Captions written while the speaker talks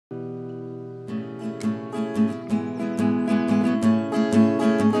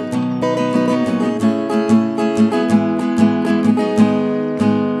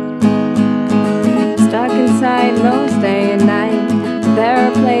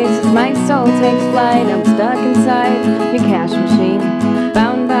days as my soul takes flight. I'm stuck inside your cash machine,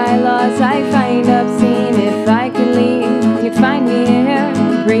 bound by laws I find obscene. If I could leave, you'd find me here,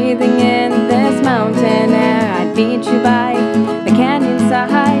 breathing in this mountain air. I'd beat you by the canyon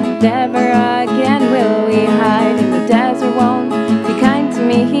side. Never again will we hide, and the desert won't be kind to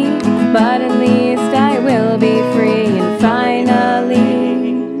me, but at least I will be free. And finally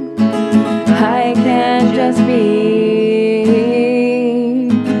I can just be.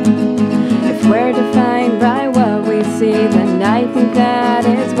 If we're defined by what we see, then I think that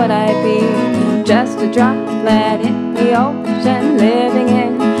is what I'd be. Just a droplet in the ocean, living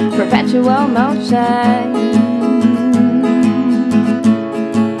in perpetual motion.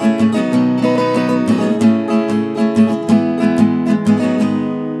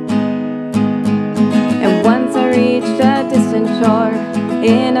 Reached a distant shore,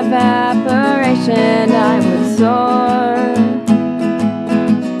 in evaporation I would soar.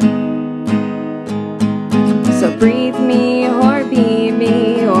 So breathe me or be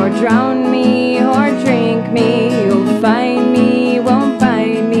me, or drown me or drink me. You'll find me, won't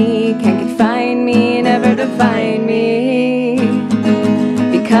find me, can't confine me, never define me.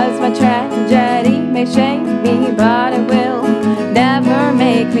 Because my tragedy may shake me, but it will never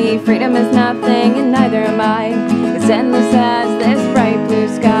make me. Freedom is nothing and neither am I. It's endless as this bright blue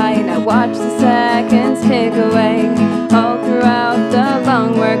sky, and I watch the seconds tick away all throughout the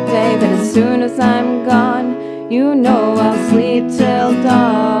long work day. But as soon as I'm gone, you know I'll sleep till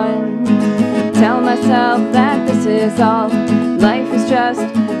dawn. Tell myself that this is all, life is just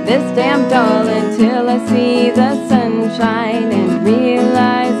this damn dull, until I see the sunshine and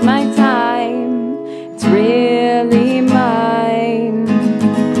realize my time, it's really mine.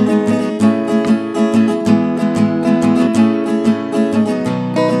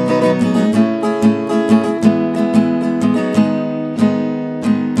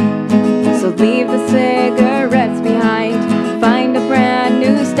 So leave the cigarettes behind, find a brand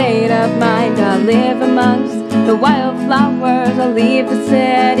new state of mind. I'll live amongst the wildflowers, I'll leave the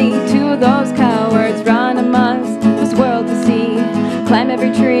city to those cowards. Run amongst this world to see, climb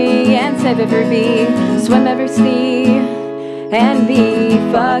every tree and save every bee, swim every sea and be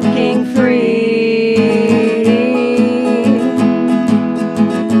fucking free.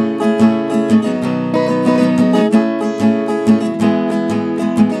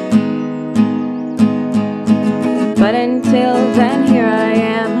 But until then, here I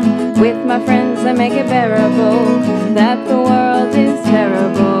am with my friends. I make it bearable that the world is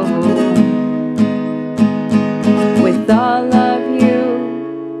terrible. With all of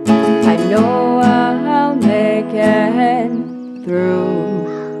you, I know I'll make it through.